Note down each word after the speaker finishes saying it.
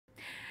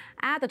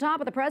At the top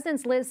of the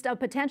president's list of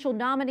potential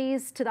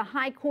nominees to the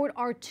high court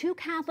are two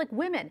Catholic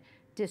women,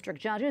 District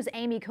Judges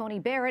Amy Coney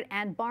Barrett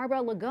and Barbara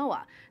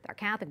Lagoa. Their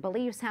Catholic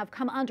beliefs have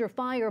come under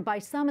fire by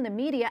some in the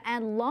media,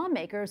 and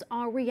lawmakers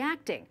are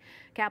reacting.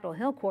 Capitol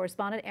Hill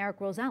correspondent Erik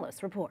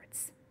Rosales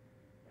reports.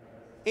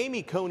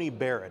 Amy Coney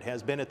Barrett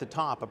has been at the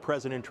top of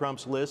President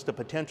Trump's list of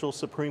potential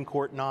Supreme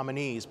Court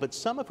nominees, but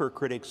some of her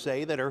critics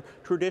say that her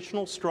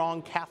traditional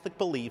strong Catholic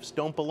beliefs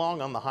don't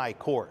belong on the high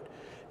court.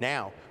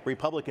 Now,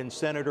 Republican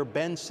Senator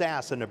Ben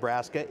Sasse of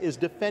Nebraska is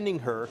defending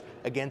her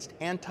against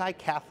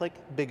anti-Catholic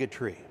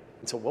bigotry.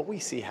 So what we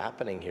see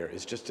happening here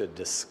is just a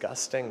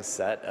disgusting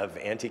set of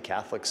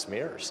anti-Catholic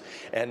smears,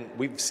 and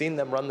we've seen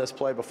them run this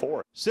play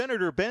before.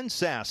 Senator Ben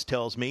Sasse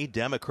tells me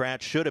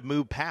Democrats should have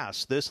moved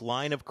past this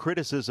line of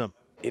criticism.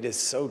 It is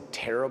so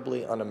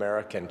terribly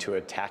un-American to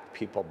attack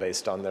people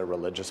based on their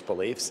religious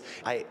beliefs.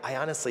 I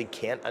honestly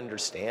can't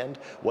understand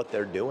what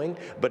they're doing,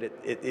 but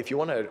if you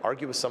want to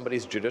argue with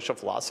somebody's judicial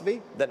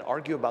philosophy, then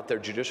argue about their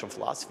judicial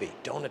philosophy.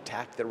 Don't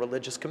attack their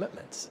religious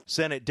commitments.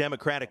 Senate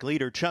Democratic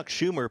leader Chuck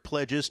Schumer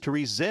pledges to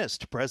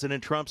resist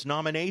President Trump's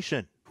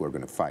nomination. We're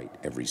going to fight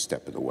every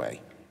step of the way.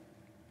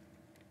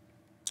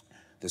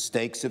 The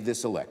stakes of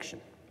this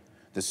election,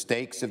 the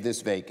stakes of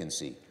this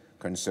vacancy,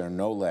 concern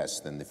no less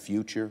than the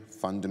future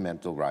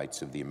fundamental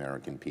rights of the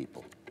American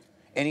people.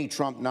 Any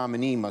Trump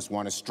nominee must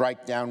want to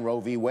strike down Roe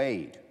v.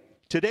 Wade.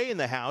 Today in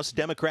the House,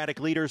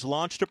 Democratic leaders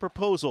launched a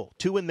proposal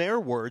to, in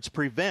their words,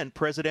 prevent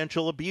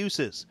presidential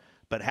abuses.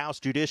 But House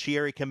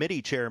Judiciary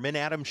Committee Chairman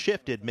Adam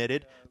Schiff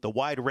admitted the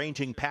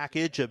wide-ranging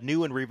package of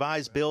new and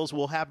revised bills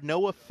will have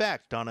no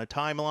effect on a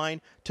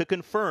timeline to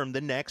confirm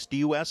the next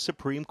U.S.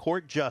 Supreme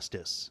Court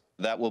justice.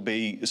 That will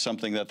be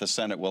something that the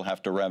Senate will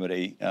have to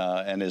remedy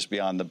and is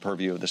beyond the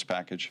purview of this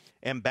package.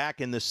 And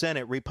back in the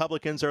Senate,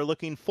 Republicans are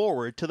looking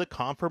forward to the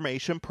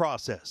confirmation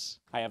process.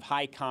 I have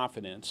high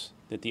confidence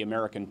that the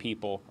American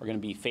people are going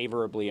to be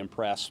favorably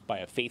impressed by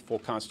a faithful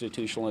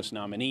constitutionalist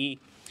nominee,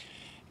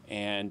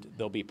 and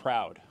they'll be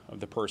proud of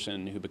the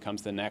person who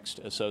becomes the next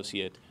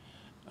associate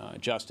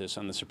justice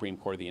on the Supreme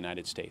Court of the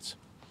United States.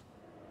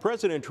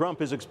 President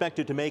Trump is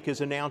expected to make his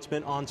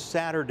announcement on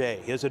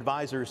Saturday. His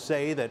advisors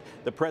say that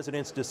the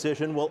president's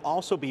decision will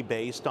also be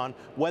based on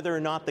whether or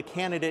not the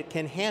candidate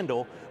can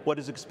handle what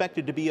is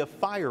expected to be a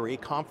fiery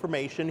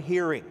confirmation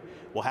hearing.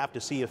 We'll have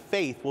to see if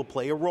faith will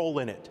play a role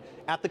in it.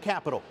 At the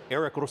Capitol,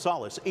 Erik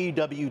Rosales,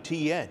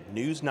 EWTN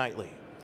News Nightly.